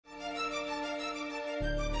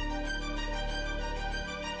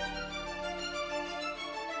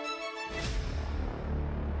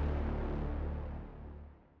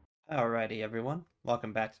Alrighty, everyone.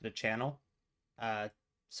 Welcome back to the channel. Uh,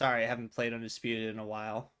 Sorry I haven't played Undisputed in a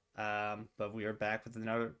while, but we are back with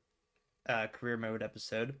another career mode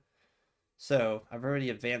episode. So I've already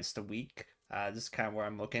advanced a week. This is kind of where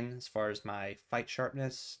I'm looking as far as my fight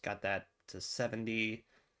sharpness. Got that to 70.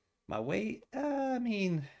 My weight, I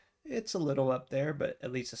mean, it's a little up there, but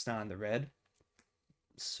at least it's not in the red.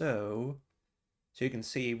 So you can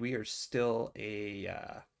see we are still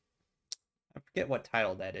I forget what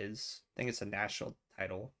title that is. I think it's a national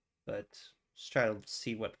title, but let's try to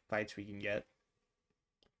see what fights we can get.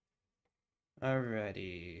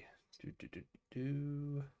 Alrighty.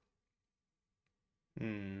 Do.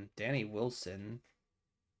 Danny Wilson.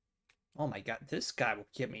 Oh my god, this guy will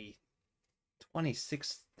get me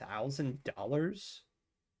 $26,000.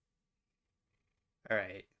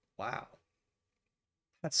 Alright, wow.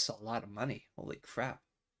 That's a lot of money. Holy crap.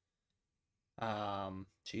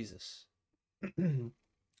 Jesus.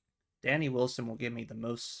 Danny Wilson will give me the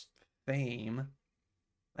most fame.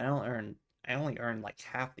 I only earn like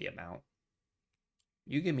half the amount.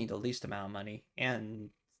 You give me the least amount of money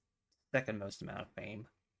and second most amount of fame.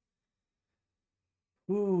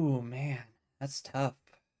 Ooh, man, that's tough.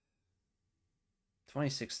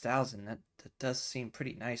 26,000. That does seem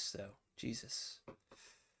pretty nice though. Jesus.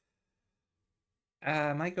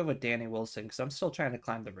 I might go with Danny Wilson because I'm still trying to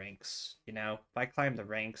climb the ranks. You know, if I climb the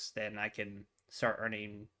ranks, then I can start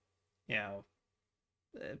earning, you know,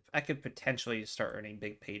 I could potentially start earning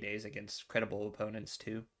big paydays against credible opponents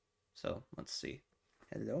too. So let's see.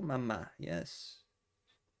 Hello, mama. Yes.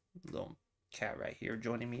 Little cat right here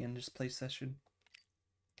joining me in this play session.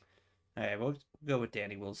 Alright, we'll go with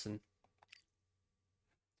Danny Wilson.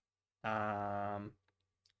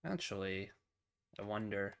 Actually, I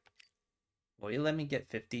wonder, will you let me get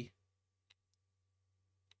 50?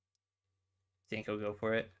 Think he'll go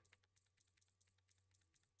for it?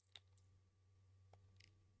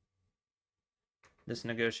 This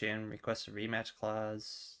negotiation requests a rematch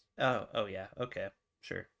clause. Oh yeah, okay,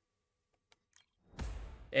 sure.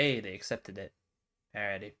 Hey, they accepted it.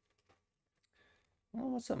 Alrighty.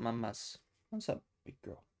 Well, what's up, mamas? What's up, big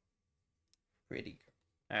girl? Pretty girl.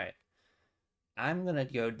 Alright. I'm gonna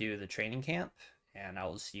go do the training camp, and I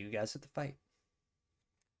will see you guys at the fight.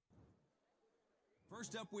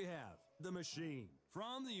 First up, we have The Machine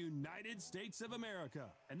from the United States of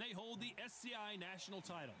America, and they hold the SCI national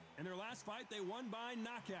title. In their last fight, they won by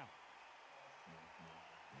knockout.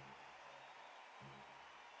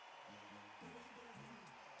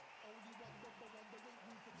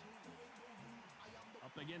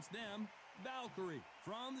 Up against them, Valkyrie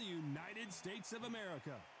from the United States of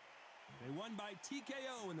America. They won by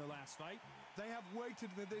TKO in their last fight. They have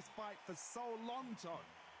waited for this fight for so long, Todd.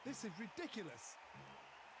 This is ridiculous.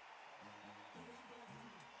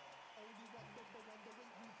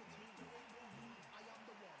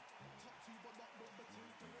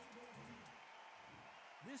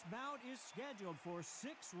 This bout is scheduled for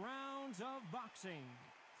 6 rounds of boxing.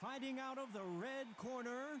 Fighting out of the red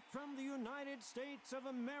corner from the United States of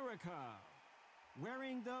America.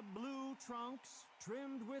 Wearing the blue trunks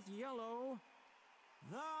trimmed with yellow,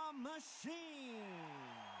 The Machine.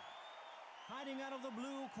 Fighting out of the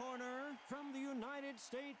blue corner from the United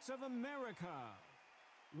States of America.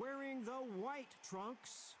 Wearing the white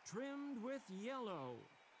trunks trimmed with yellow,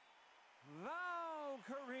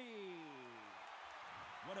 Valkyrie.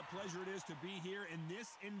 What a pleasure it is to be here in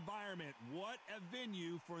this environment. What a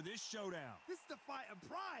venue for this showdown. This is the fight of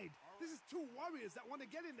pride. This is two warriors that want to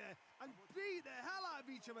get in there and beat the hell out of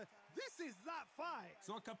each other. This is that fight.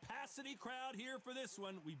 So a capacity crowd here for this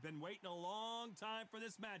one. We've been waiting a long time for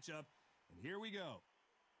this matchup, and here we go.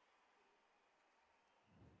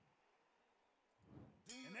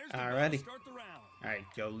 And there's the bell to start the round. Alright,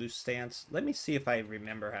 go loose stance. Let me see if I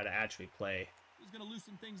remember how to actually play. He's going to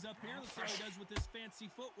loosen things up here. Let's see how he does with this fancy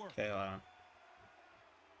footwork. Okay, hold on.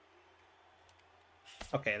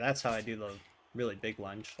 Okay, that's how I do the really big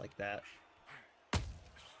lunge, like that.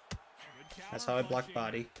 That's how I block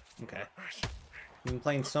body. Okay. I've been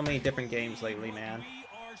playing so many different games lately, man.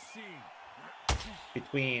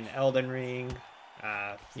 Between Elden Ring,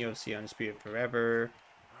 UFC Undisputed Forever,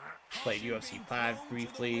 played UFC 5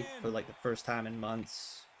 briefly for like the first time in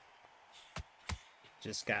months.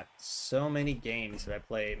 Just got so many games that I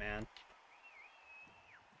play, man.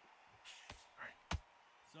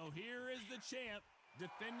 So here is the champ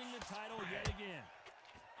defending the title yet again.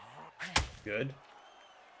 Good.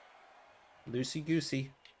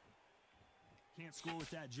 Loosey-goosey. Can't score with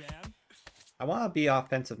that jab. I want to be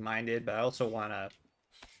offensive minded, but I also want to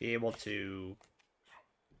be able to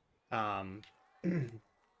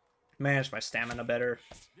manage my stamina better,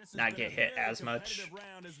 This has not been get a hit very as much. competitive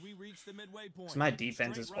round as we reach the midway point. Because my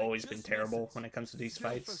defense Straight has right always been just terrible misses. when it comes to these Skill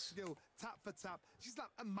for fights. skill, tap for tap. She's like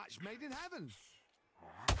a match made in heaven.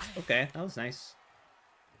 Okay, that was nice.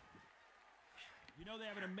 You know they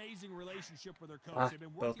have an amazing relationship with their coach. Ah, They've been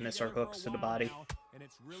both working miss our together for hooks a to the while body. now, and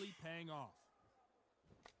it's really paying off.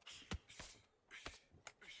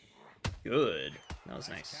 Good. That was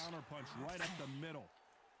nice. Counter punch right up the middle.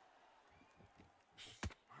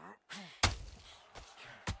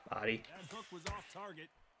 Body. That hook was off target.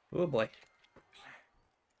 Oh boy.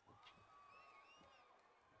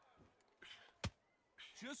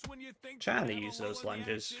 Just when you think Trying to they have a use lull those in the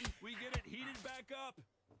lunges. action, we get it heated back up.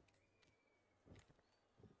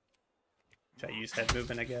 Try to use head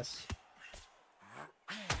movement, I guess.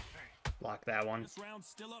 Block that one. This round's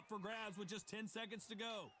still up for grabs with just 10 seconds to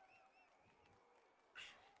go.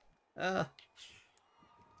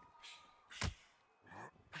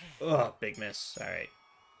 Oh, big miss. Alright.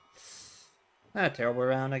 Not a terrible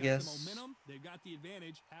round, I Got the guess. momentum, they've got the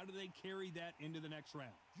advantage. How do they carry that into the next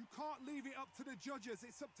round? You can't leave it up to the judges.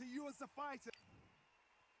 It's up to you as the fighter.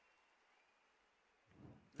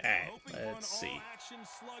 Alright, Hoping for an let's see. all-action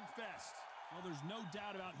slugfest. Well, there's no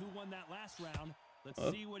doubt about who won that last round. Let's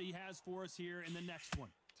Oh. see what he has for us here in the next one.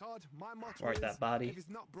 Todd, my motto Work is, that body. if it's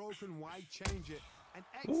not broken, why change it? An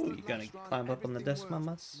Ooh, excellent you gonna last round, climb up on the everything desk, works.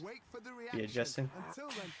 mamas? Wait for the reaction. adjusting? Until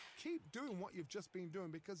then, keep doing what you've just been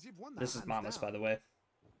doing because you've won that. This is hands Mamas, down. by the way.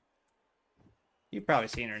 You've probably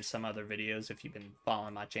seen her in some other videos if you've been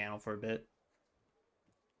following my channel for a bit.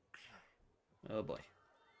 Oh boy.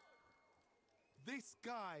 This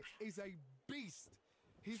guy is a beast.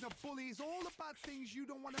 He's a bully. He's all the bad things you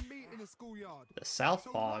don't want to meet in a schoolyard. The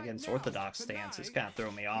southpaw So right against now, orthodox stance is tonight, kind of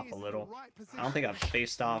throwing me off he a is in the little. right I don't think I've position.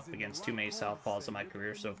 faced He's off in the against too right many corner. southpaws in my Look at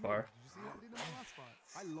career the so movement. far. Did you see what he did in the last fight?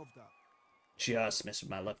 I love that. Just missed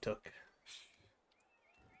with my left hook.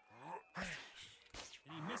 And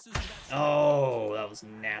he misses with that Oh, that was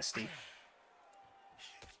nasty.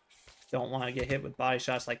 Don't want to get hit with body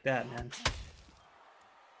shots like that, man.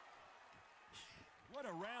 What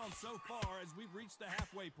a round so far as we've reached the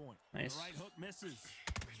halfway point. Nice. The right hook misses.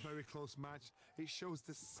 Very close match. It shows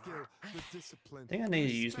the skill, the discipline. I think I need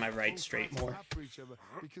to use my respect right both straight fighters more. have for each other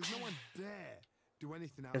because no one dare do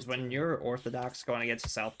anything out Because of when turn. you're orthodox going against a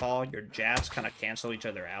southpaw, your jabs kind of cancel each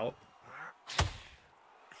other out.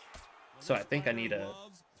 So I think I need to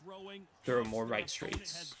throw more right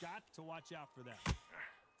straights. Has got to watch out for that.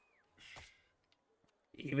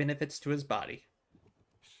 Even if it's to his body.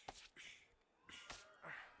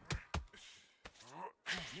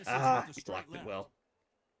 Misses Ah, with the he straight blocked it left. well.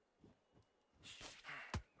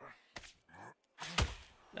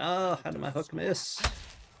 Oh, how did my hook miss?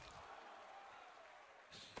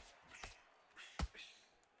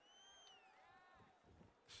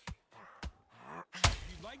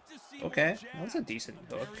 You'd like to see Okay, more that was a jabs. decent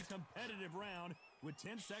A hook. very competitive round with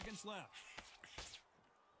 10 seconds left.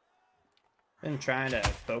 Been trying to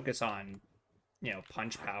focus on, you know,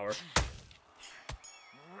 punch power.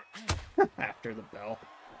 After the bell.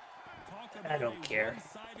 Talk I about don't a care.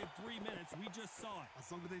 one-sided 3 minutes. We just saw it.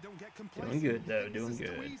 As long as they don't get Doing complacent. good, though, This doing is too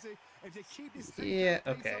good. easy. If they keep this thing Yeah,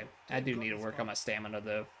 pace okay. up, I they've do got need to this work fight. on my stamina,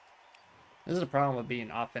 though. This is the problem with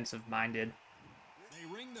being offensive-minded. They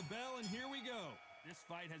ring the bell, and here we go. This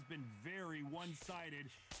fight has been very one-sided.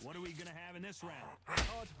 What are we going to have in this round?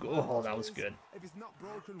 Todd, Oh, my that was is, good. If it's not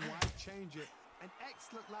broken, why change it? An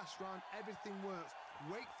excellent last round. Everything works.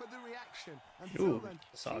 Wait for the reaction. Until Ooh, then,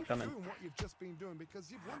 saw it keep coming. doing what you've just been doing because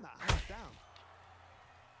you've won that hands down.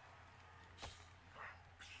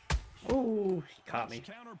 Oh, he caught me.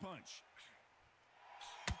 Counter punch.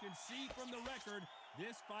 You can see from the record,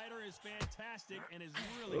 this fighter is fantastic and is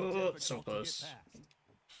really Oh, difficult so to close. get past.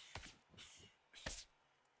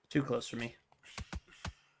 Too close for me.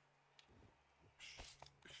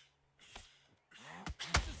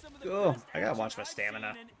 This is some of the Oh, best I gotta action watch my I've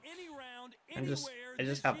stamina. seen in any round, I just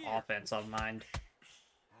anywhere have this year. offense on mind.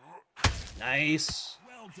 Nice.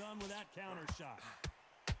 Well done with that counter shot.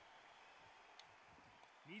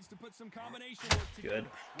 Needs to put some combination work together. Good.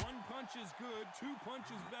 One punch is good, 2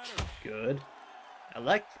 punches better. Good. I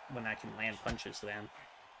like when I can land punches, man.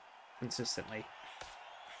 Consistently.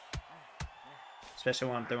 Especially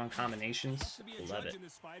when I'm throwing combinations. To be a Love judge it. in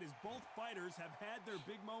this fight as both fighters have had their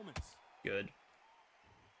big moments. Good.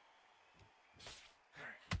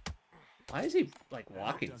 Why is he, like,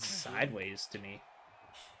 walking sideways to me?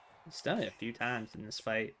 He's done it a few times in this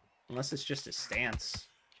fight. Unless it's just his stance.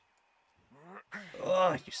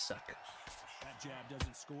 Oh, you suck. That jab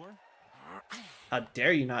doesn't score. How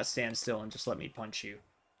dare you not stand still and just let me punch you?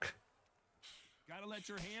 Gotta let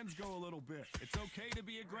your hands go a little bit. It's okay to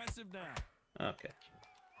be aggressive now. Okay.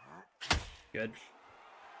 Good.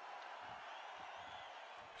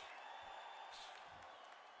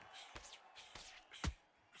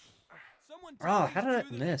 Oh, how did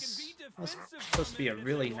that miss? That was supposed to be a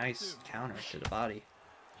really nice counter to the body.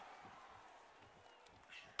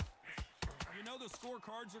 You know the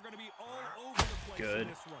scorecards are going to be all over the place. Good. In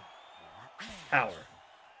this one. Power.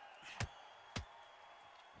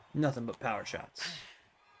 Nothing but power shots.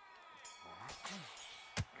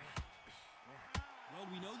 Well,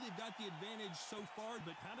 we know they've got the advantage so far,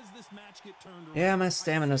 but how does this match get turned around? Yeah, my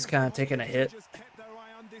stamina's kind of taking a hit. Just kept their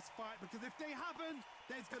eye on this fight, because if they haven't,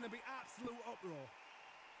 there's going to be absolute uproar.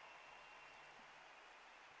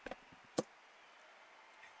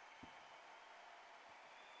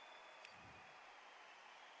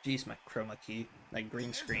 Jeez, my chroma key. That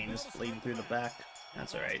green screen is bleeding through the back.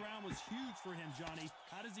 That's alright. This round was huge for him, Johnny.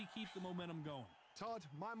 How does he keep the momentum going? Todd,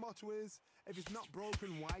 my motto is, if it's not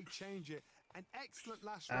broken, why change it? An excellent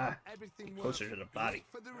last round, everything works. Closer to the body. Wait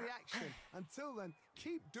for the reaction. Until then,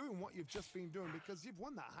 keep doing what you've just been doing, because you've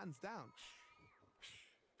won that hands down.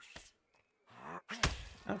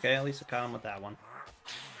 Okay, at least I caught him with that one.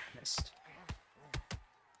 Missed.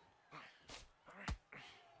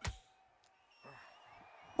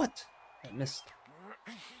 What? I missed.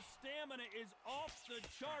 His stamina is off the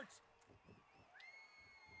charts.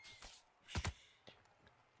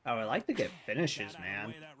 Oh, I like to get finishes, Got out of the man.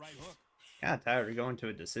 way of that right hook. Kind of tired of going to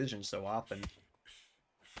a decision so often.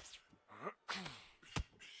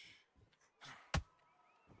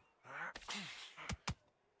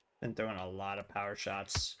 Been throwing a lot of power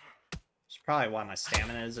shots. It's probably why my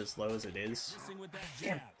stamina is as low as it is. Missing with that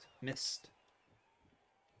Damn jab. it. Missed.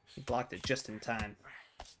 He blocked it just in time.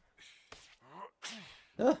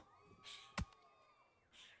 Ugh.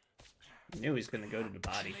 Knew he was going to go to the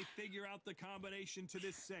body. Can they figure out the combination to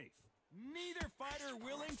this safe? Neither fighter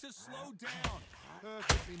willing to slow down.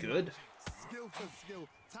 Perfectly Good. matched. Skill for skill,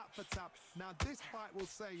 tap for tap. Now this fight will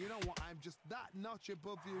say, you know what, I'm just that notch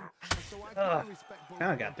above you, and so I can respect both.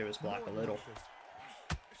 Kind of got through his block a little.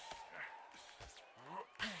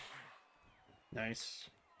 Nice.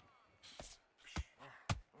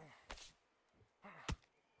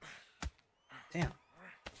 Damn.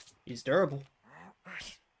 He's durable.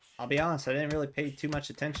 I'll be honest, I didn't really pay too much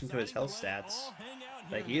attention to his health stats,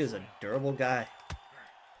 but he is a durable guy.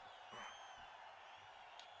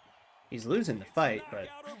 He's losing the fight, but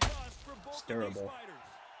it's durable.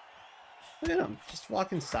 Look at him, just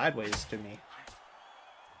walking sideways to me.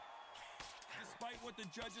 Despite what the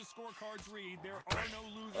judges' scorecards read, there are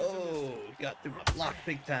no losers Oh, got through my block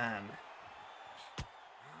big time.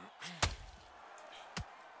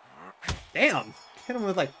 Damn, hit him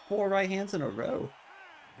with like 4 right hands in a row.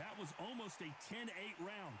 That was almost a 10-8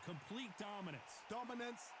 round. Complete dominance.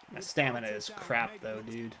 Dominance. My stamina is crap though,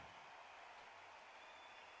 dude.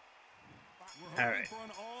 We're All hoping right. for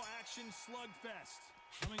an all-action slugfest.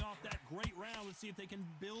 Coming off that great round, let's see if they can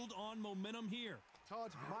build on momentum here.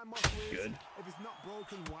 Todd, my motto is, Good. if it's not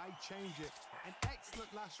broken, why change it? An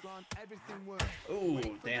excellent last round, everything works. Oh,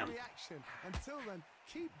 Wait for damn. the reaction. Until then,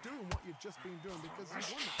 keep doing what you've just been doing, because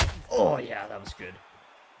you won that. Oh yeah, that was good.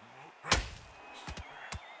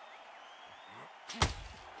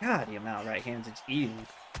 God, the amount of right hands it's eating.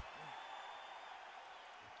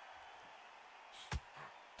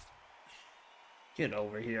 Get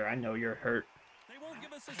over here. I know you're hurt. They won't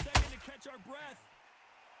give us a second to catch our breath.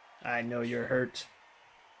 I know you're hurt.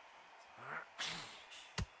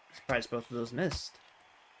 Surprised both of those missed.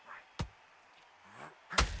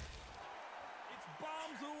 It's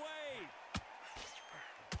bombs away.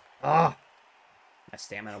 Ah! My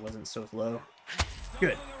stamina wasn't so low.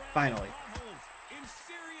 Good. Stumbling around Finally. potholes. In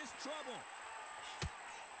serious trouble.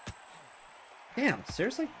 Damn,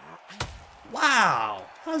 seriously? Wow!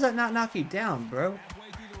 How does that not knock you down, bro?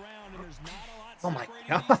 Halfway through the round, and there's not a lot Oh my separating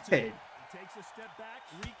god! these two. He takes a step back,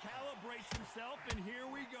 recalibrates himself, and here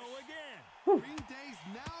we go again. Green Days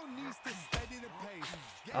now needs to steady the pace.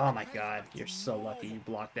 Get Oh the my pace god, back to you're so lucky you normal.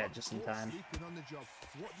 blocked that just in Don't time. sleep on the job.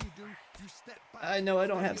 What do? You step back, I know I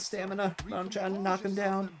don't steady have yourself, stamina, but I'm trying to recompose knock him yourself,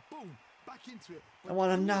 down. and boom, back into it. I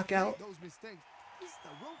want a do not knockout. make Those mistakes. This is the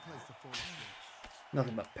wrong place to fall asleep.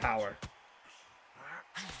 Nothing but power.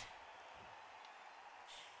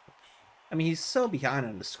 I mean, he's so behind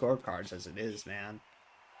on the scorecards as it is, man.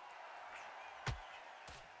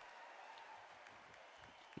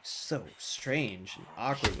 He's so strange and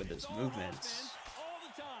awkward with his It's all movements. offense all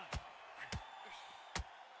the time.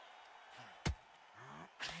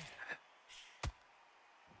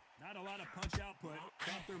 Not a lot of punch output.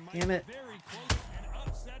 Thought there might Damn be it. very close and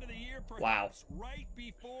upset of the year, Wow. perhaps right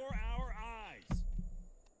before our eyes.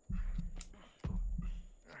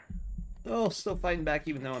 Oh, still fighting back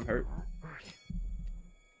even though I'm hurt.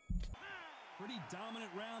 Pretty dominant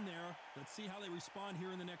round there. Let's see how they respond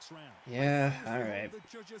here in the next round. Yeah, alright. The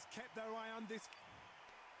judges kept their eye on this.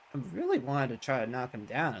 I really wanted to try to knock him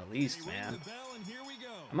down at least, They ring man. the bell, and here we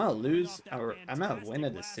go. I'm gonna lose, Right off that or I'm gonna win a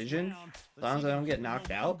fantastic last decision, round, as long as I don't get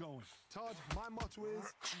knocked out. Todd, my motto is,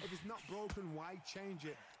 if it's not broken, why change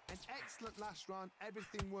it? An excellent last round,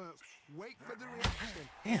 everything works. Wait for the reaction.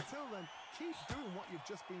 Damn. Until then, keep doing what you've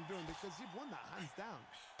just been doing because you've won that hands down.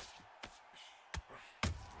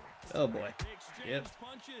 Oh boy. Exchange Yep.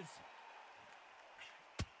 punches.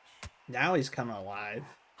 Now he's coming alive.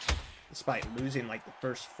 Despite losing like the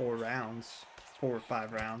first 4 rounds. 4 or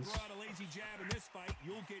 5 rounds. Throw out a lazy jab in this fight,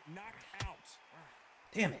 you'll get knocked out.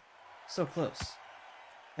 Damn it. So close.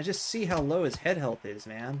 I just see how low his head health is,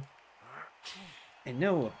 man. I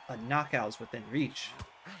know a knockout is within reach.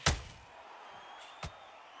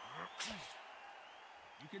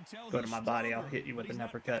 You can tell Go to he's my body, I'll stronger, hit you with but an he's not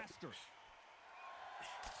uppercut. faster.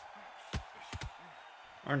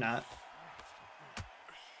 Or not.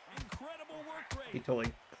 Incredible work rate. He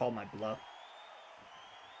totally called my bluff.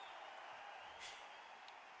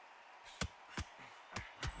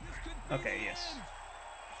 This could be Okay, the yes. end.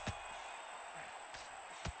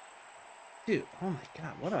 Dude, oh my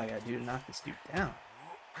god, what do I gotta do to knock this dude down?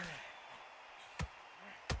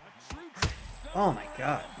 A true Oh my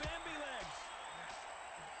god. Bambi legs.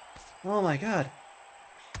 Oh my god.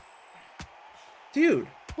 Dude,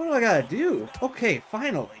 what do I gotta do? Okay,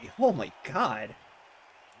 finally. Oh my god.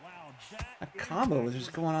 Wow, That combo was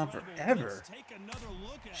just going on forever. Let's take another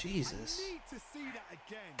look at it. Jesus. Need to see that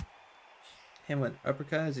again. Him with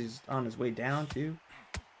uppercut as he's on his way down too.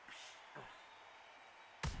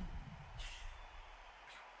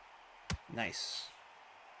 Nice.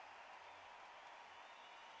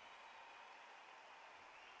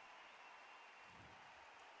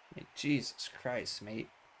 Jesus Christ, mate.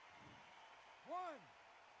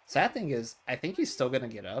 Sad thing is, I think he's still gonna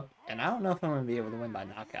get up, and I don't know if I'm gonna be able to win by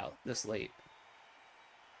knockout this late.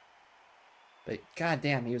 But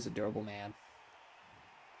goddamn, he was a durable man.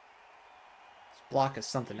 This block is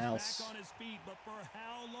something He's else. back on his feet, but for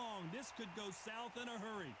how long? This could go south in a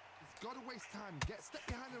hurry. He's got to waste time. Get step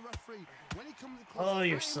behind the referee. When he comes across, Oh,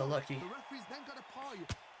 you're tie him so up. lucky. The referee's then got to paw you.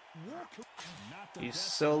 Walk. Not the He's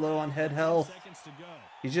best so low on head health. seconds to go.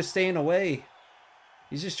 He's just staying away.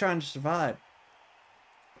 He's just trying to survive.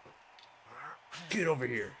 Get over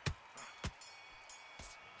here.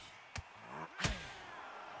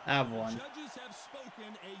 I've won. Judges have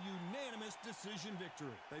spoken a unanimous decision victory.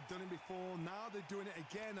 They've done it before. Now they're doing it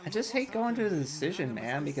again. I just hate going to the decision,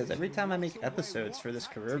 man, because every time I make episodes for this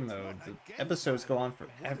career mode, the episodes go on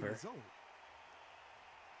forever.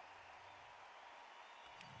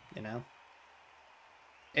 You know?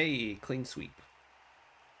 Hey, clean sweep.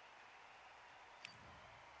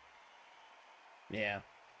 Yeah.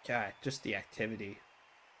 God, just the activity.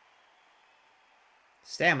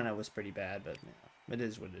 Stamina was pretty bad, but yeah, it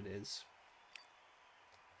is what it is.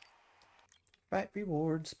 Fight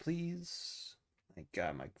rewards, please. My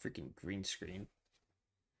God, my freaking green screen.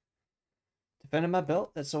 Defending my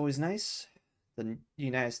belt, that's always nice. The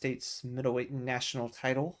United States middleweight national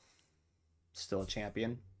title. Still a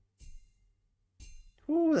champion.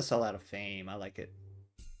 Ooh, that's a lot of fame. I like it.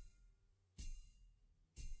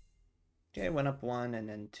 Okay, went up 1 and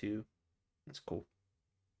then 2. That's cool.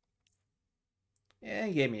 Yeah,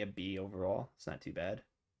 he gave me a B overall. It's not too bad.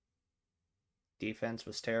 Defense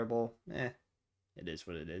was terrible. It is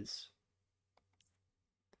what it is.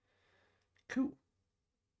 Cool.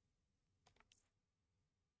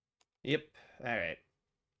 Yep. Alright.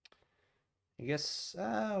 I guess,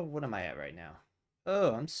 what am I at right now?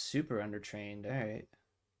 Oh, I'm super undertrained. Alright.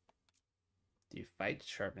 Do you fight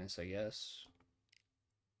sharpness, I guess?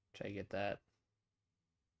 Try to get that.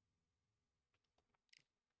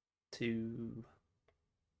 2.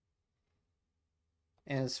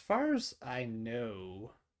 And as far as I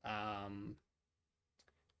know,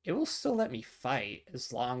 it will still let me fight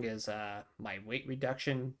as long as my weight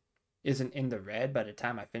reduction isn't in the red by the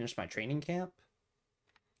time I finish my training camp.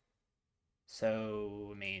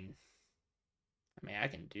 So, I mean, I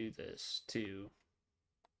can do this too.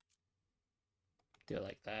 Do it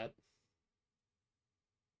like that.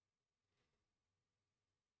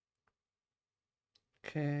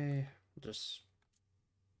 Okay, just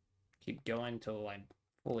keep going till I'm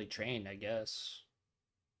fully trained, I guess.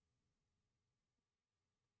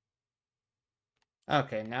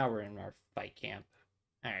 Okay, now we're in our fight camp.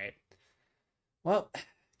 Alright. Well,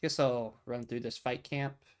 guess I'll run through this fight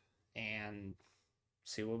camp and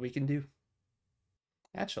see what we can do.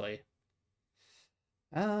 Actually,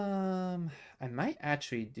 I might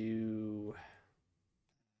actually do.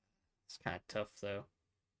 It's kind of tough though.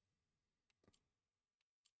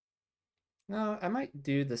 No, I might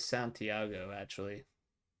do the Santiago actually.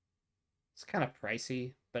 It's kind of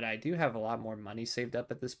pricey, but I do have a lot more money saved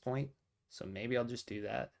up at this point, so maybe I'll just do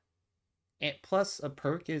that. And plus, a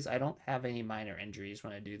perk is I don't have any minor injuries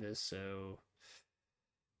when I do this, so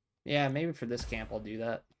yeah, maybe for this camp I'll do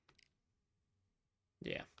that.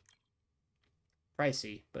 Yeah.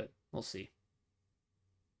 Pricey, but we'll see.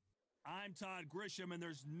 I'm Todd Grisham, and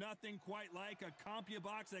there's nothing quite like a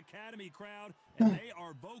CompuBox Academy crowd, and they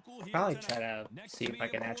are vocal here Probably tonight. try to Next see to if me, I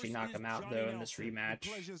can of actually course, knock is him out Johnny though in this Nelson. rematch.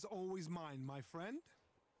 Pleasure's always mine, my friend.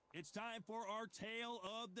 It's time for our tale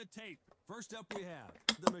of the tape. First up, we have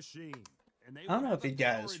the Machine. And they I don't will know have if the you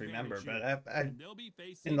power guys advantage remember, but here. I And they'll be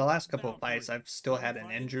facing in the last couple of Valkyrie. fights I've still They're had an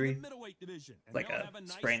fighting in the injury, middleweight division, and like they'll a have a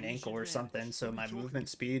nice sprained reach ankle or advantage. something, so my movement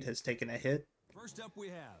speed has taken a hit. First up, we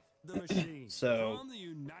have the Machine. So from the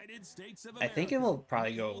United States of I America. think it will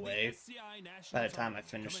probably go Hold the away SCI by national the time I title.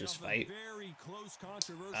 finish Coming this off a fight. very close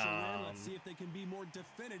controversial win. Let's see if they can be more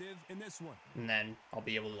definitive in this one. And then I'll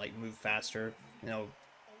be able to like move faster, you know,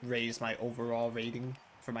 raise my overall rating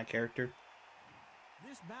for my character.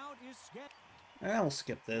 This bout is scheduled. And I'll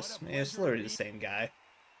skip this. What a It's pleasure literally to the be- same guy.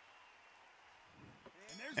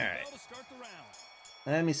 And there's All the right. bell to start the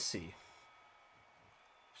round. Let me see.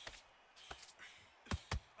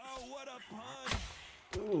 Oh, what a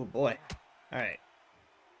punch! Ooh, boy. Alright.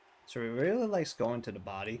 So he really likes going to the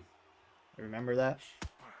body. Remember that?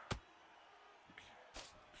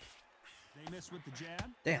 They miss with the jab.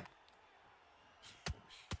 Damn.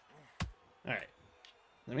 Alright.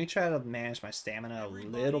 Let me try to manage my stamina a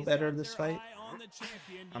little better this fight.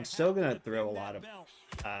 I'm still going to throw a lot of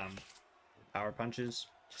power punches,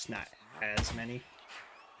 just not as many.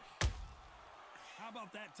 How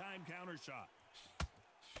about that time counter shot?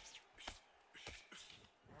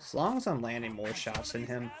 As long as I'm landing more shots than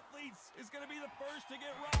him. Is going to be the first to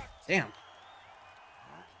get rocked. Damn.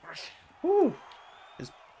 Woo.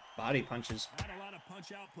 His body punches. Not a lot of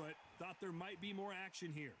punch output. Thought there might be more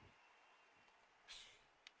action here.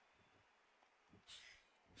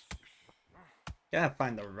 Gotta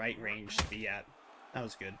find the right range to be at. That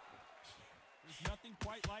was good. There's nothing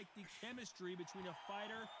quite like the chemistry between a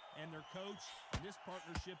fighter and their coach, and this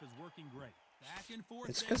partnership is working great. Back and forth.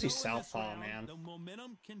 It's because he's they go in this southpaw, round. man. The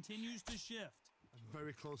momentum continues to shift.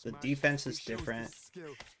 Very close The match. defense is It shows different. the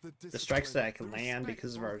skill, The strikes that I discipline, can the land respect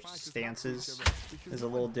because of both our fighters have for stances each other, because is a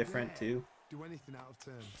no little one different dare too. do anything out of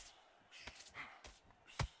turn.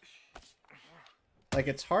 Like,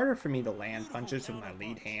 it's harder for me to land punches with my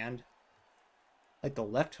lead hand. Like, the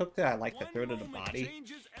left hook that I like to throw to the body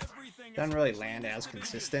doesn't really land as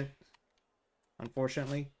consistent,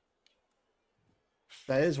 unfortunately.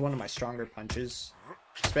 That is one of my stronger punches,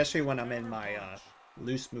 especially when I'm in my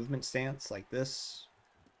loose movement stance like this.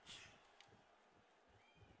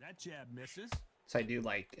 That jab misses. So I do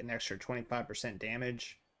like an extra 25%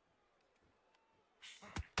 damage.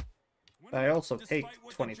 But I also take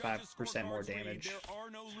 25% more damage. There are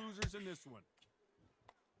no losers in this one.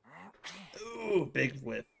 Ooh, big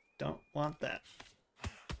whip. Don't want that.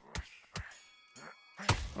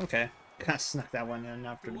 Okay. Kind of snuck that one in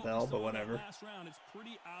after the bell, but whatever. Last round, it's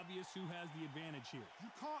pretty obvious who has the advantage here. You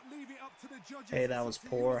can't leave it up to the judges. Hey, that was It's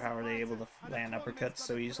up to poor. you as a How are they able to fighter, land and the uppercuts tournament's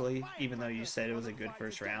so gotta easily, fight even though you said it was a for the good fight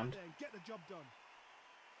first to get round? there and get the job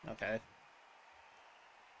done. Okay.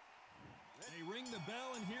 They ring the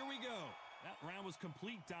bell, and here we go. That round was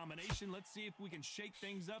complete domination. Let's see if we can shake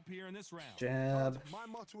things up here in this round. Jab. My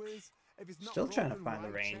motto is, if it's not Still trying to broken find the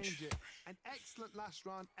right, range. change it. An excellent last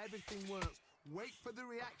round, everything works. Wait for the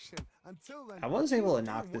reaction. Until then, I was able to keep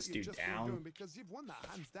knock doing this what you've dude just been down. doing because you've won that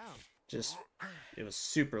hands down. Just, it was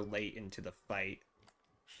super late into the fight.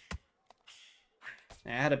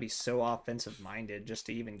 And I had to be so offensive-minded just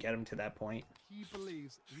to even get him to that point. He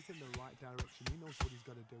believes he's in the right direction. He knows what he's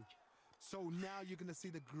got to do. So now you're going to see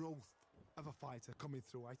the growth of a fighter coming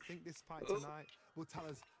through. I think this fight tonight will tell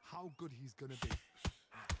us how good he's going to be.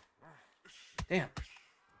 Damn.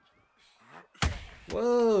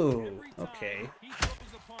 Whoa. Every time Okay. he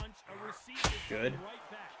throws a punch, a receipt is Good. coming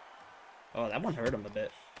right back. Oh, that one hurt him a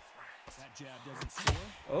bit. That jab doesn't score.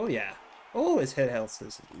 Oh, yeah. Oh, his head health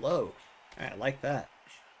is low. Alright, I like that.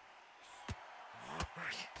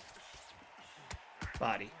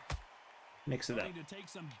 Body. Mix it up. Starting to take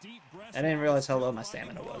some deep breaths I didn't now. realize how low Still my fighting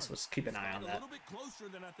stamina was. hard. Let's keep an eye He's on got that. A little bit closer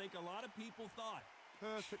than I think a lot of people thought.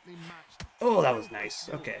 Perfectly matched. Oh, that was nice.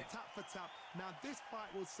 Okay. Tap for tap. Now this fight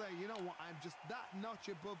will say, you know what, I'm just that notch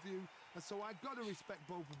above you, and so I got to respect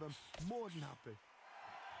both of them. More than happy.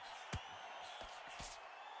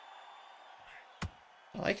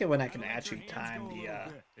 I like it when I can Gotta let your actually hands time go a the little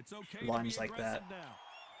bit. It's okay to be lunge like that. aggressive now.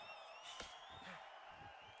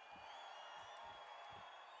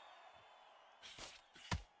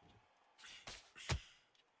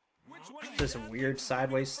 Which one of This these weird athletes is gonna be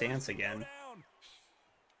sideways the stance first to go again. down?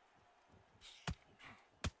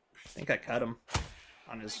 I think I cut him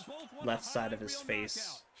on his They both want a left side of highlight his reel face.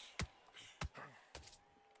 knockout.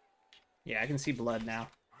 Yeah, I can see blood now.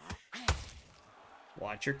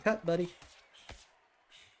 Watch your cut, buddy.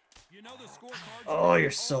 You know the scorecards Oh, are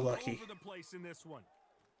you're so all lucky. over the place in this one.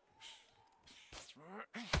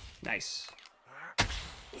 Nice.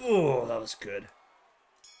 Oh, that was good.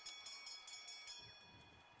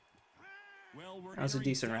 Well, we're That was a entering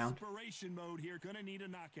decent round. desperation mode here. Gonna need a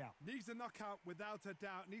knockout. Needs a knockout without a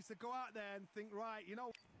doubt. Needs to go out there and think, right, you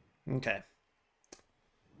know. Okay.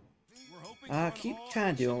 We're hoping for an Keep all-action kind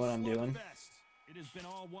of doing what I'm doing. slugfest. It has been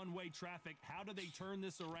all one-way traffic. How do they turn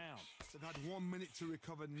this around? They've had 1 minute to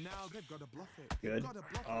recover. Now they've got to bluff it. Good. They've gotta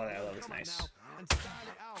bluff Oh, it. yeah, that was Come on nice. now and style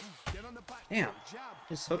it out. Get on the back Damn. foot, jab.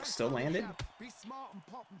 His hook Press still on the landed? jab. Be smart and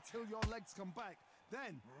pop until your legs come back.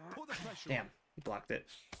 Then put the pressure on. Damn, he blocked it.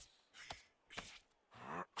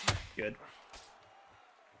 Good.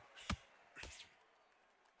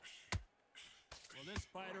 Well, this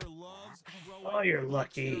fighter loves throwing. Oh, you're punches.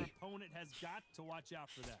 lucky. Their opponent has got to watch out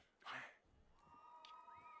for that.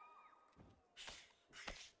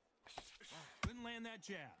 Couldn't land that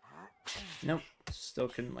jab. Nope, still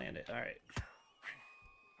couldn't land it. All right.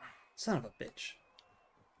 Son of a bitch.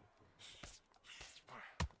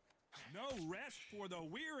 No rest for the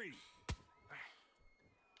weary.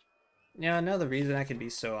 Yeah, another reason I can be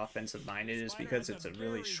so offensive minded is Spider because has it's a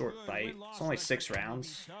really very short good fight. win-loss It's only record 6 and will be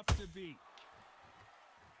rounds. tough to beat.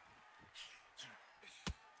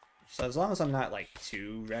 So as long as I'm not like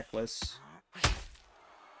too reckless,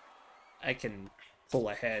 I can pull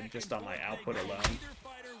ahead just on my output alone. Neither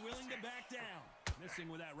fighter willing to back down. Missing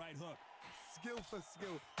with that right hook. Skill for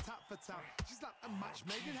skill, tap for tap. She's like a match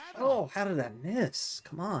made in heaven. Oh, how did that miss?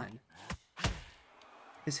 Come on.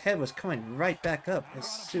 His head was coming right back up as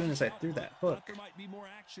soon as I threw that hook. Thought there might be more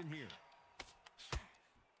action here.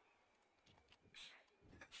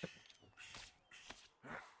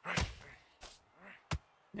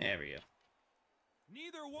 There we go.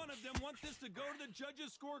 Neither one of them want this to go to the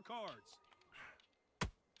judges' scorecards.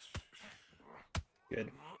 Good.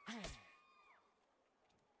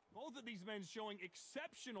 Both of these men showing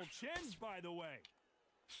exceptional chins, by the way.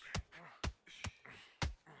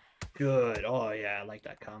 Good. Oh, yeah, I like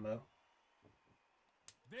that combo.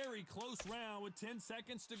 Very close round with 10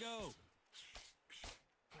 seconds to go.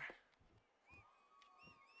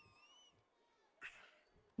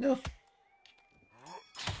 No.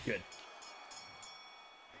 Good.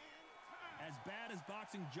 As bad as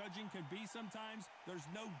boxing judging can be sometimes, there's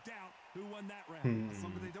no doubt who won that round. As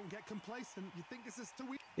long as they don't get complacent, you think this is too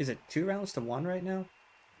easy. Is it 2 rounds to 1 right now?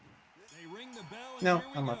 They ring the bell and No, here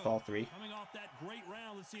we I'm go. up all 3. Coming off that great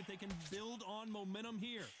round, let's see if they can build on momentum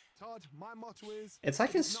here. Todd, my motto is, It's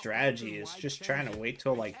like his if not strategy broken, is why just change trying to it? wait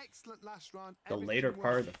till like Excellent last round, the everything later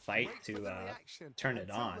part of worked. the fight Wait to for the reaction. turn it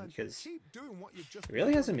Until on, then, because keep doing what you've just he really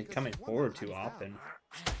done, hasn't been because coming you've won forward that too hands often. down.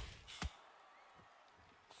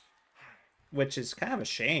 Which is kind of a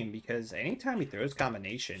shame because anytime he throws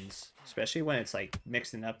combinations, especially when it's like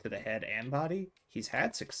mixing up to the head and body, he's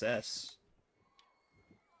had success.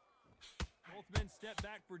 Both men step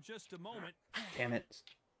back for just a moment. Damn it.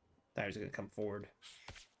 Thought he was going to come forward.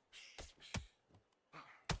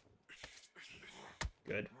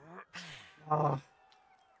 Good. Oh.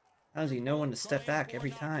 How does he know when to step back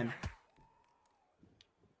every time?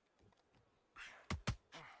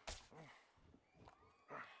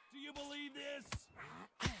 Do you believe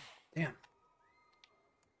this? Damn.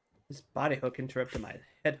 This body hook interrupted my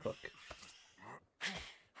head hook.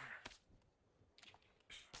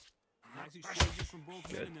 Nice exchanges from both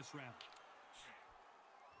men Good. in this round.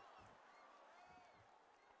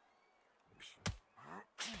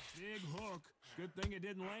 Big hook. Good thing it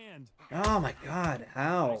didn't land. Oh my god,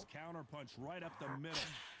 how? Nice counter punch right up the middle.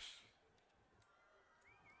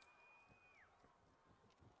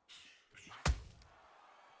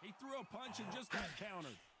 He threw a punch and just got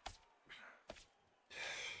countered.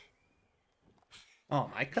 Oh,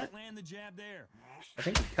 my cut? Can't land the jab there. I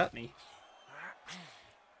think he cut me.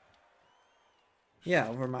 Yeah,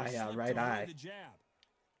 over my Slipped right to avoid eye. the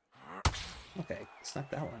jab. Okay, snuck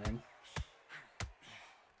that one in.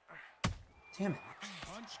 Damn it.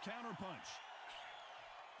 Punch, counter punch.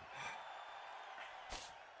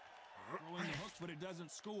 Throwing the hooks, but it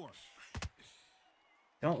doesn't score.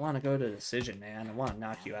 Don't want to go to decision, man. I want to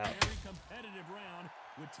knock you out. Very competitive round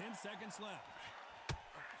with 10 seconds left.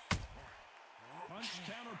 Punch,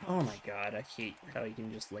 counter punch. Oh my god, I hate how he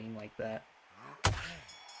can just lean like that.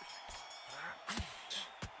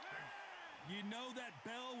 You know that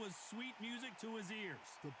bell was sweet music to his ears.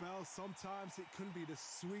 The bell, sometimes it can be the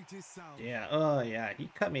sweetest sound. Yeah, oh yeah, he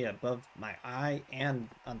cut me above my eye and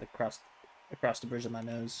on the across the bridge of my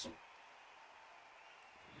nose.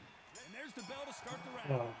 And there's the bell to start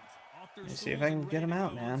the round. Let me see if I can get him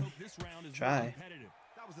out, man. Try.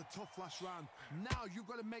 That was a tough last round. Now you've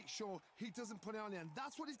got to make sure he doesn't put it on you, and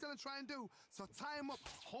that's what he's going to try and do. So tie him up,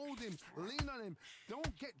 hold him, lean on him.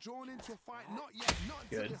 Don't get drawn into a fight. Not yet. Not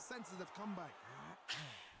until your senses have come back.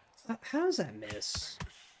 How does that miss?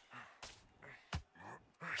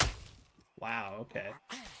 Wow, okay.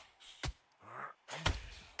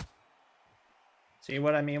 See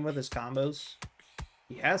what I mean with his combos?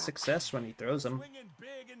 He has success when he throws them.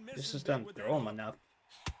 He just doesn't throw them enough.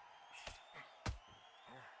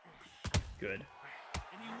 Good.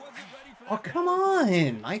 Oh, come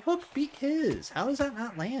on! My hook beat his. How does that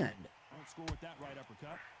not land? Don't score with that right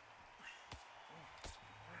uppercut.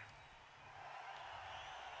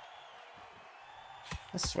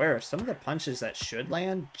 I swear, some of the punches that should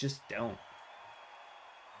land just don't.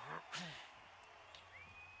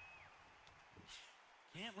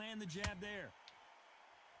 Can't land the jab there.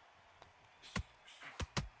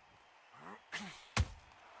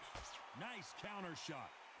 Nice counter shot.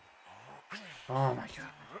 Oh my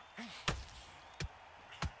god.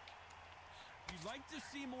 You'd like to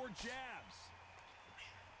see more jabs.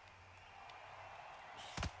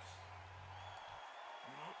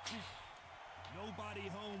 Nobody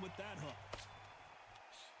home with that hook.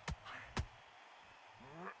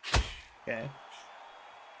 Okay.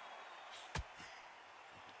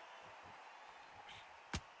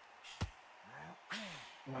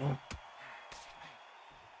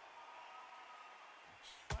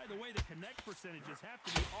 By the way, the connect percentages have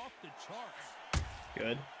to be off the charts.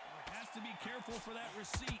 Good. Has to be careful for that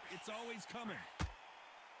receipt. It's always coming.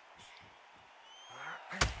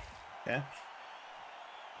 Okay.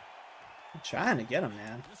 I'm trying to get him,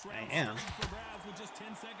 man. I am. For grabs with just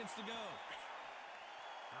 10 seconds to go.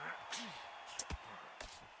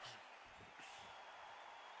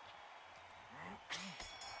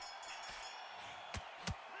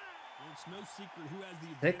 It's no secret who has the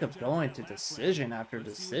Sick of going to decision after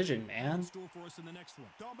decision, man.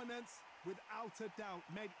 Dominance, without a doubt,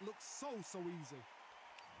 made it look so easy.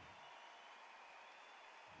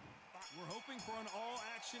 We're hoping for an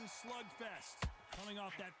all-action slugfest. Coming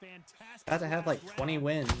off that fantastic. Got to have like 20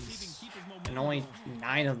 wins, and only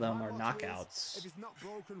 9 of them are knockouts.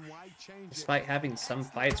 Despite having some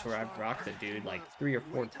fights where I've rocked a dude like 3 or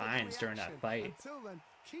 4 times during that fight. Until then,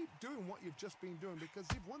 keep doing what you've just been doing because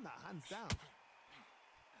you've won that hands down.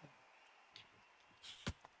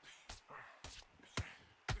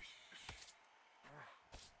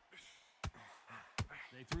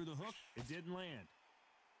 They threw the hook. It didn't land.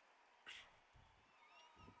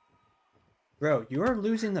 Bro, you are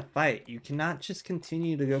losing the fight. You cannot just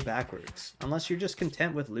continue to go backwards. Unless you're just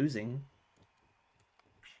content with losing.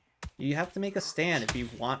 You have to make a stand if you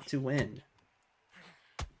want to win.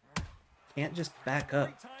 Can't just back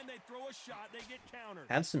up.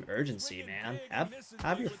 Have some urgency, man.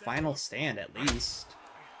 Have your final stand at least.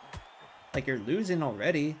 Like, you're losing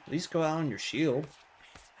already. At least go out on your shield.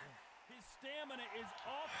 His stamina is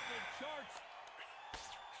off the charts.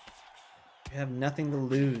 You have nothing to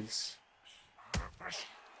lose.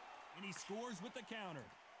 And he scores with the counter.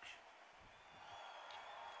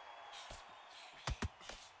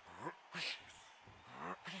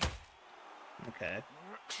 Okay.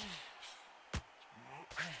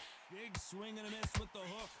 Big swing and a miss with the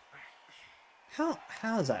hook.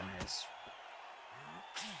 How does that miss?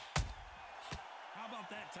 How about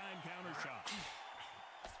that time counter shot?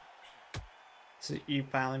 So you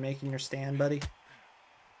finally making your stand, buddy?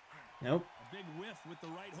 Nope. A big whiff with the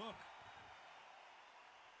right hook.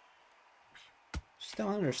 Just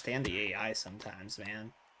don't understand the AI sometimes,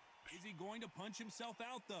 man. Is he going to punch himself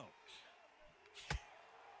out, though?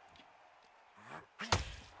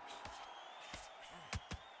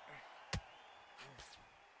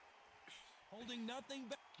 Holding nothing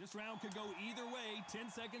back. This round could go either way. 10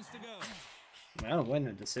 seconds to go. I'll win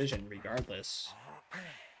a decision regardless.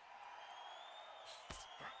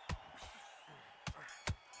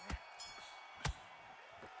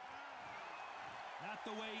 Not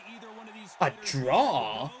the way either one of these A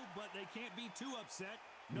draw? Go, but they can't be too upset.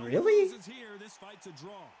 No Really? Here. This fight's a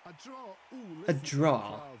draw. A draw. Ooh, A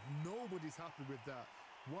draw. Nobody's happy with that.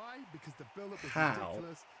 Why? Because the build-up was How?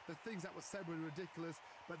 ridiculous. The things that were said were ridiculous.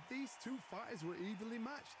 But these two fighters were evenly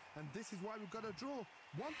matched, and this is why we've got a draw.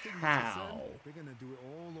 One thing is How? we're going to do it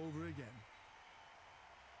all over again.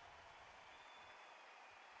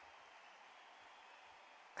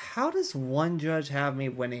 how does one judge have me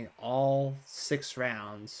winning all 6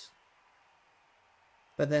 rounds,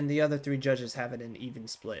 but then the other 3 judges have it an even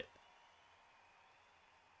split?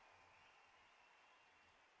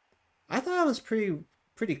 I thought it was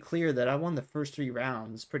pretty clear that I won the first 3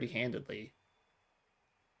 rounds pretty handedly.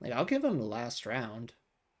 Like, I'll give him the last round,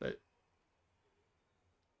 but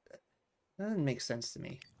that doesn't make sense to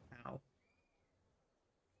me. Ow.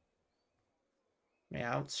 I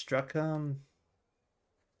outstruck him.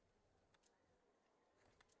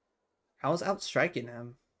 I was outstriking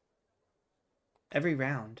him every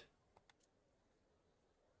round.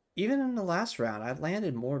 Even in the last round, I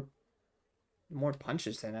landed more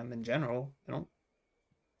punches than him in general. I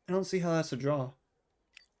don't see how that's a draw.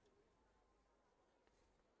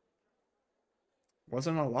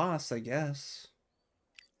 Wasn't a loss, I guess.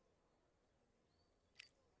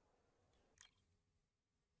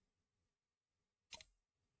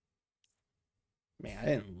 Man, I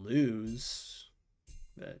didn't lose,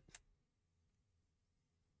 but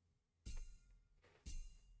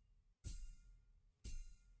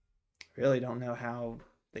really don't know how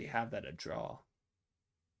they have that a draw.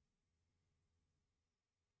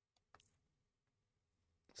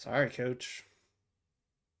 Sorry, coach.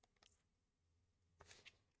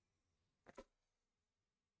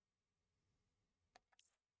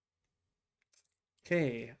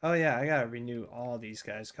 Okay. Oh yeah, I gotta renew all these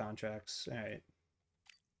guys' contracts. All right.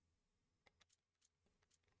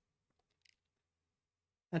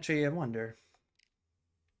 Actually, I wonder.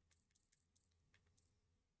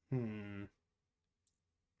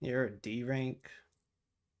 You're a D rank.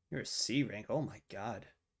 You're a C rank. Oh my god.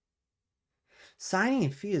 Signing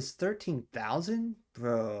fee is 13,000?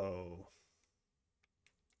 Bro.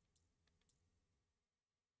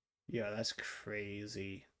 Yeah, that's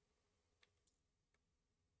crazy.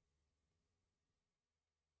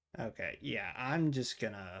 Okay, yeah, I'm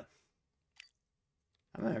gonna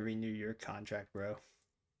renew your contract, bro.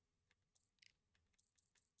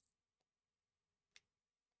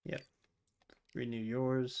 Yep. Renew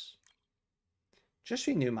yours. Just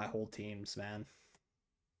renew my whole teams, man.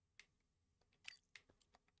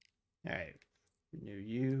 Alright. Renew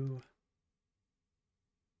you.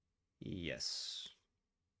 Yes.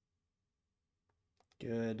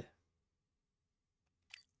 Good.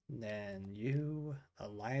 Then you,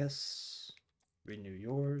 Elias. Renew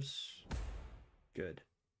yours. Good.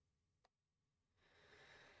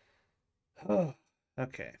 Oh,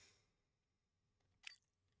 okay.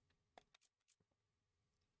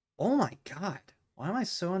 Oh my god. Why am I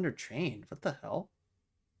so undertrained? What the hell?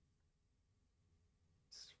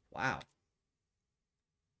 Wow.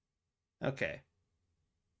 Okay.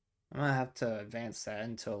 I'm gonna have to advance that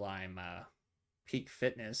until I'm peak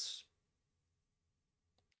fitness.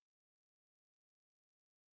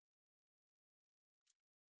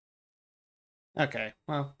 Okay,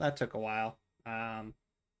 well, that took a while.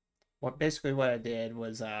 What I did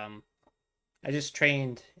was I just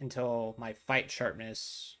trained until my fight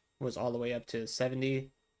sharpness was all the way up to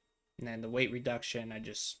 70, and then the weight reduction I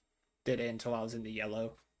just did it until I was in the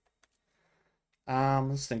yellow.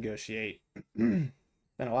 Let's negotiate. Been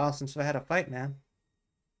a while since I had a fight, man.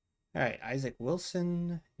 All right, Isaac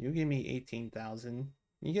Wilson, you give me 18,000.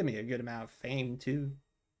 You give me a good amount of fame too.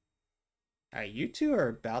 All right, you two are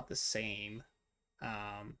about the same.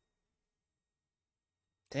 Um,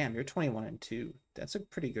 damn, you're 21 and 2. That's a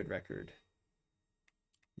pretty good record.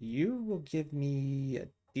 You will give me a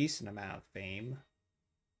decent amount of fame.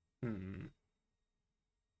 Hmm.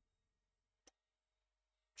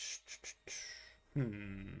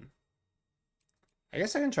 Hmm. I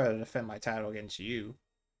guess I can try to defend my title against you.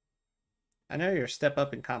 I know you're a step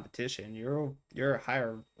up in competition. You're a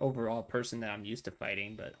higher overall person than I'm used to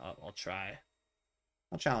fighting, but I'll try.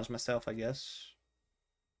 I'll challenge myself, I guess.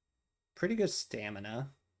 Pretty good stamina.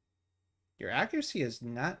 Your accuracy is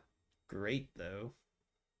not great though.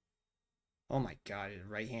 Oh my god, his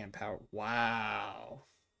right hand power. Wow.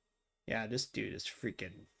 Yeah, this dude is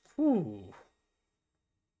freaking. Whew.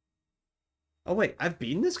 Oh wait, I've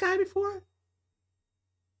beaten this guy before?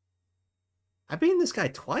 I've beaten this guy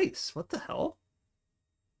twice. What the hell?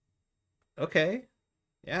 Okay.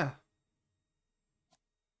 Yeah.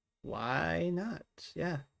 Why not?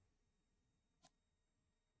 Yeah.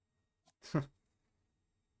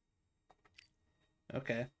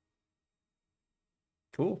 Okay.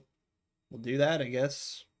 Cool. We'll do that, I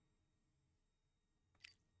guess.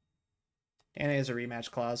 And it has a rematch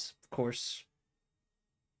clause, of course.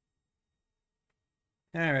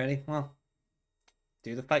 Alrighty, well,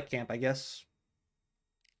 do the fight camp, I guess.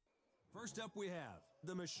 First up, we have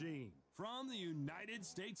the Machine from the United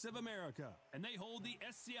States of America, and they hold the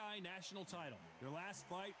SCI national title. Their last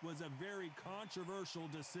fight was a very controversial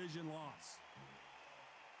decision loss.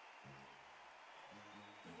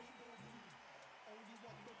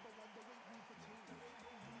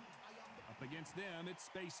 Up against them, it's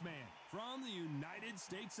Spaceman from the United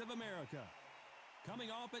States of America, coming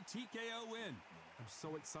off a TKO win. I'm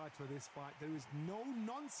so excited for this fight. There is no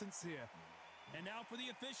nonsense here. And now for the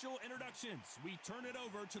official introductions, we turn it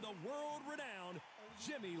over to the world-renowned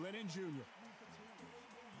Jimmy Lennon Jr.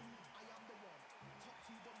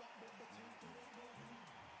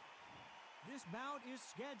 This bout is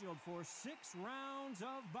scheduled for 6 rounds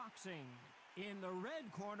of boxing. In the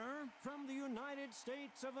red corner, from the United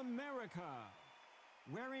States of America,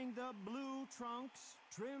 wearing the blue trunks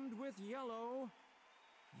trimmed with yellow,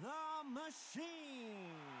 the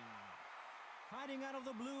Machine. Fighting out of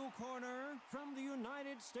the blue corner, from the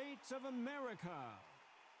United States of America,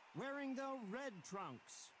 wearing the red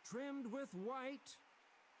trunks trimmed with white,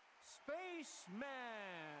 Spaceman.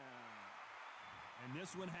 And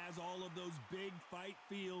this one has all of those big fight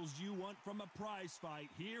feels you want from a prize fight.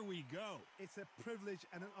 Here we go. It's a privilege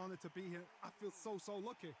and an honor to be here. I feel so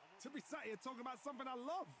lucky to be sat here talking about something I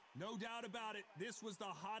love. No doubt about it. This was the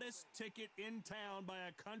hottest ticket in town by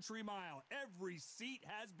a country mile. Every seat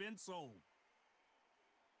has been sold.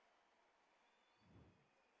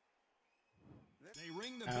 They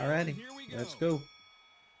ring the bell. Alrighty, Here we go. let's go.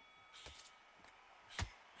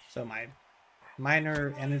 So my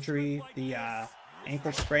minor injury, the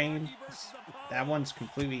ankle sprain, that one's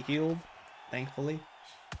completely healed, thankfully.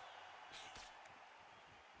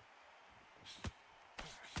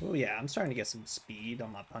 Oh yeah, I'm starting to get some speed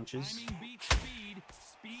on my punches.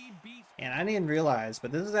 And I didn't realize,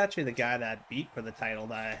 but this is actually the guy that beat for the title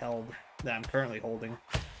that I held, that I'm currently holding.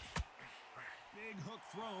 Big hook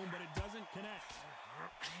thrown, but it doesn't connect.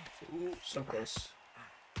 Ooh, so close.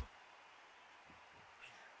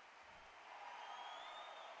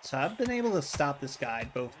 So I've been able to stop this guy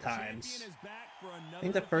both times. I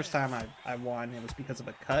think the first time I won, it was because of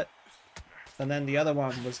a cut. And then the other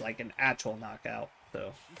one was like an actual knockout.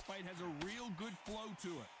 So this fight has a real good flow to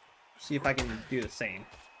it. See if I can do the same.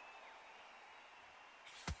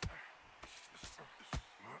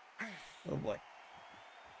 Oh boy.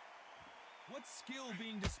 What skill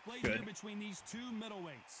being displayed Good. here between these two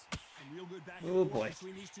middleweights? And real good back and Oh forth boy.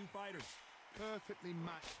 between these two fighters. Perfectly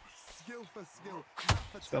matched, skill for skill.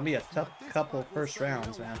 It's gonna be a tough couple first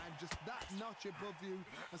rounds, man. Just that notch above you,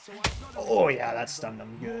 and so Oh yeah, that stunned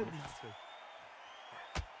him good.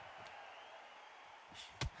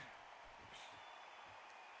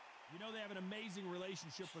 You know they have an amazing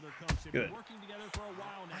relationship with their coach. They've Good. been working together for a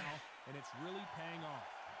while now, and it's really paying off.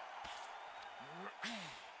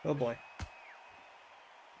 Oh boy.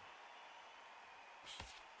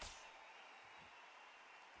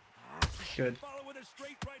 Good. Follow with a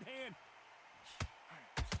straight right hand.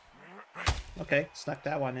 Okay, snuck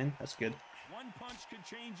that one in. That's good. One punch could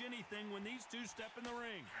change anything when these two step in the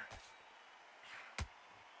ring.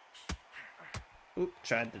 Oop,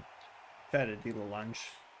 tried to do the lunge.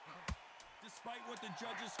 Despite what the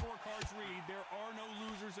judges' scorecards read, there are no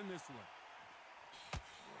losers in this one.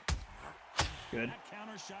 Good. That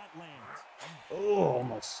counter shot lands. Oh,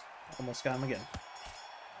 almost got him again.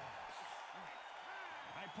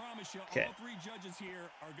 I promise you, Okay. all three judges here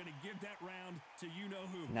are going to give that round to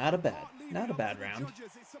you-know-who. Not a bad round.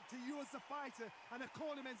 Judges, it's up to you as the fighter, and the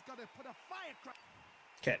cornerman's got to put a firecracker.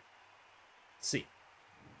 Okay. Let's see.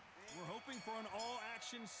 We're hoping for an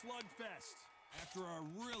all-action slugfest. After a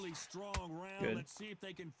really strong round, Good. let's see if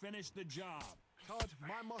they can finish the job. Todd,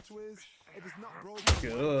 my motto is, if it's not broken,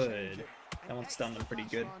 Good. change it. That one stunned him pretty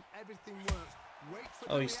good. Everything works. Wait for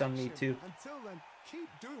Oh, the he stunned me reaction. too. Until then, keep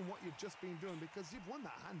doing what you've just been doing because you've won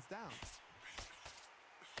that hands down.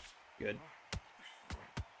 Good.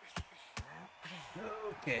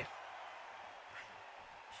 Okay.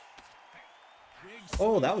 Big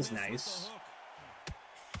Oh, that swing was miss with the nice. hook.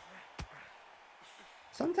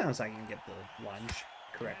 Sometimes I can get the lunge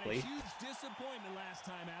correctly. Had a huge disappointment last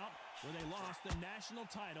time out, where they lost the national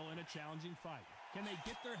title in a challenging fight. Can they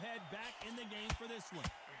get their head back in the game for this one?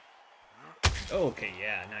 Okay,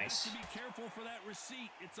 yeah, Have nice. to be careful for that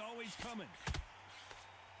receipt. It's always coming.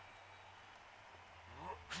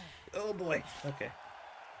 Oh boy. Okay.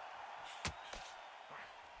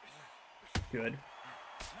 Good.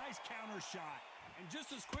 Nice counter shot. And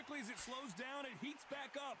just as quickly as it slows down, it heats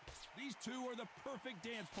back up. These two are the perfect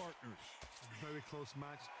dance partners. Very close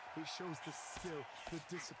match. It shows the skill, the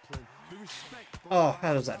discipline, the respect. both Oh,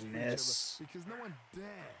 how fighters does that have for each other, miss? Because no one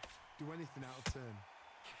dare do anything out of turn.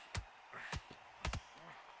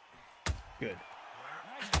 Good.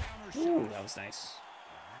 Nice counter shot. Ooh, that was nice.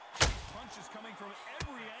 Punches coming from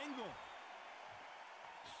every angle.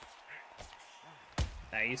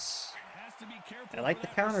 Nice. Has to be careful. I like the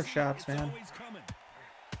counter shots, man. Always coming.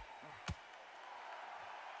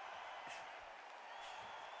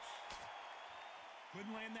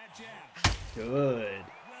 Couldn't land that jab. Good.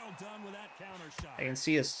 Well done with that counter shot. I can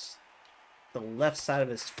see the left side of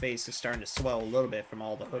his face is starting to swell a little bit from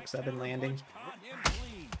all the hooks I've been landing. Caught him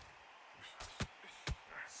clean.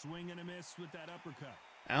 Swing and a miss with that uppercut.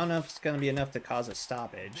 I don't know if it's going to be enough to cause a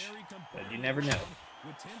stoppage, but you never know.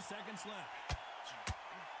 With 10 seconds left.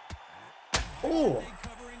 Oh!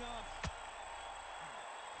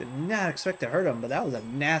 Did not expect to hurt him, but that was a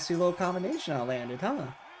nasty little combination I landed, huh? Well,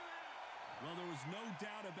 there was no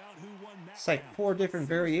doubt about who won that. It's like 4 different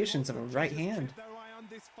variations of a right hand.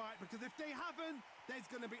 Because if they haven't, there's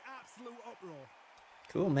going to be absolute uproar.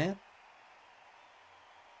 Cool, man.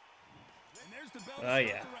 And there's the bell. Oh,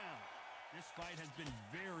 yeah. This fight has been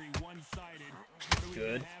very one-sided. What do we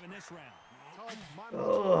Good. have in this round?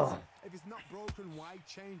 Ugh. If it's not broken, why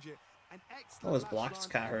change it? An excellent Oh, his block's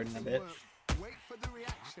kind of hurting a bit. Wait for the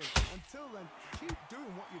reaction. Until then, keep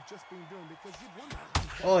doing what you've just been doing because you've won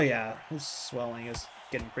that. Oh, yeah. His swelling is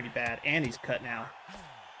getting pretty bad, and he's cut now.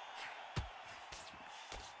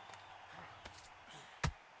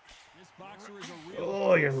 This boxer is a real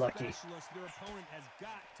Oh, you're lucky. specialist. Their opponent has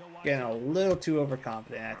got to watch Getting out. a little too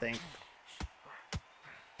overconfident, I think.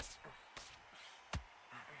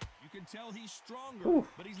 You can tell he's stronger, Whew.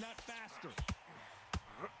 but he's not faster.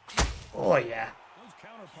 Oh, yeah. Those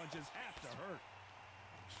counter punches have to hurt.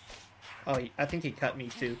 Oh, I think he cut me,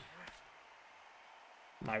 too.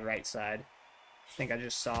 My right side. I think I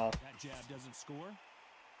just saw... That jab doesn't score.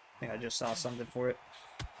 I think I just saw something for it.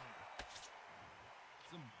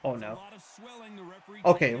 Oh, no. A lot of swelling. The referee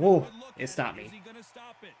Okay, taking a whoa. good look It's at not it. me. Is he gonna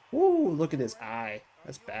stop it? Woo, look at his eye.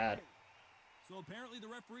 That's bad. So apparently the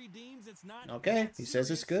referee deems it's not Okay, that he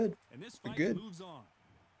says it's serious, good. and this We're fight good. moves on.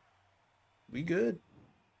 We good.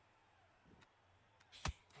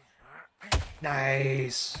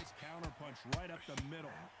 Nice. Nice counter punch right up the middle.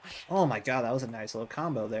 Oh my god, that was a nice little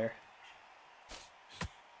combo there.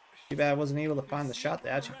 Too bad I wasn't able to find the shot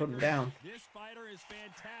that actually put him down. This fighter is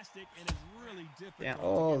fantastic and is really difficult. Yeah, to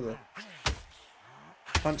oh, get the back.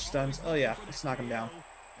 punch stuns. Oh yeah, let's knock him down.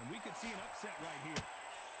 And we could see an upset right here.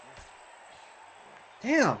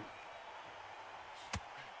 Damn.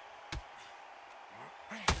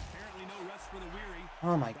 Apparently no rest for the weary.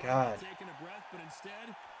 Oh my god. Taking a breath, but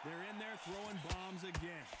instead they're in there throwing bombs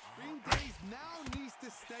again. Green Days now needs to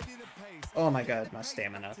steady the pace. Oh my Get god, the my pace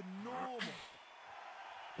stamina. back to normal.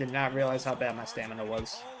 Did not realize how bad my stamina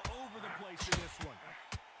was. All over the place in this one.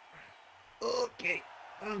 Okay,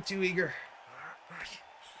 I'm too eager.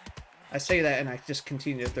 I say that and I just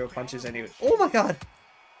continue to throw punches anyway. Oh my god!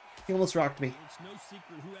 He almost rocked me. It's no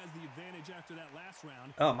secret who has the advantage after that last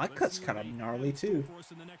round. Oh, my Let's cut's see kind what of they gnarly have in store too. for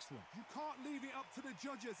us in the next one. You can't leave it up to the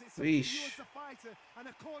judges. It's up to Yeesh. you as a fighter, and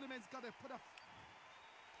the cornerman's got to put a...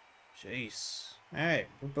 Jeez. Alright,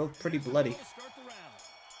 we're both pretty bloody. We'll start the round.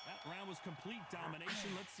 That round was complete domination.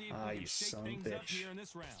 Let's see if Ah, we you can shake son of a things up bitch. here in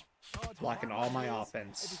this round. Blocking all my If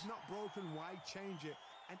offense. it's not broken, why change it?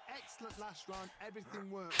 An excellent last round. Everything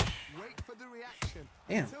works. Wait for the reaction.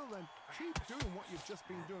 Damn. Until then, keep doing what you've just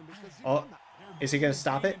been doing because you've Oh, won that. is he gonna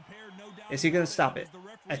stop it? Is he gonna stop it?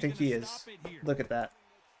 I think he is. Look at that.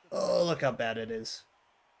 Oh, look how bad it is.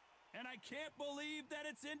 And I can't believe that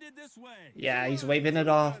it's ended this way. Yeah, he's waving it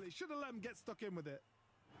off. Should have let him get stuck in with it.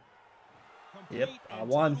 Yep, Complete I and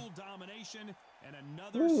won. total domination and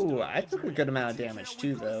another Ooh, I stoppage took a win. good amount of TKO, damage we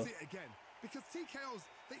too, gotta though. see it again. Because TKOs,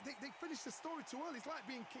 they finish the story too early. It's like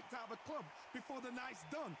being kicked out of a club before the night's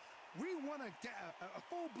done. We want to get a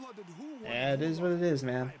full-blooded who won. Yeah, it is what it is,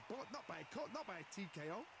 man. Not by a cut, not by a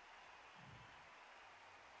TKO.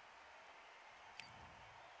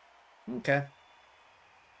 Okay.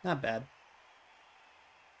 Not bad.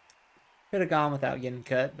 Could have gone without getting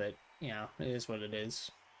cut, but, you know, it is what it is.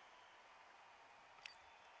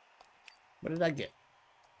 What did I get?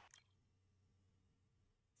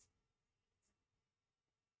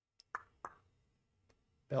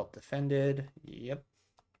 Belt defended. Yep.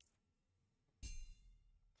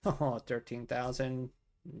 Oh, 13,000.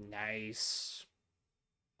 Nice.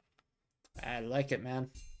 I like it, man.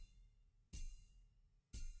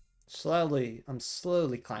 I'm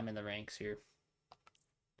slowly climbing the ranks here.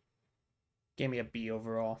 Gave me a B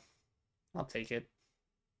overall. I'll take it.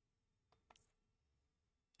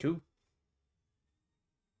 Cool.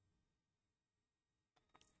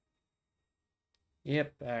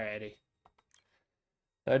 Yep, alrighty.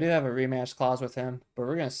 So I do have a rematch clause with him, but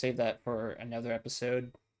we're going to save that for another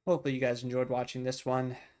episode. Hopefully you guys enjoyed watching this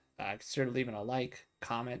one. consider leaving a like,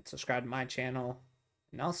 comment, subscribe to my channel,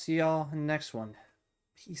 and I'll see y'all in the next one.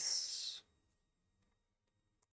 Peace.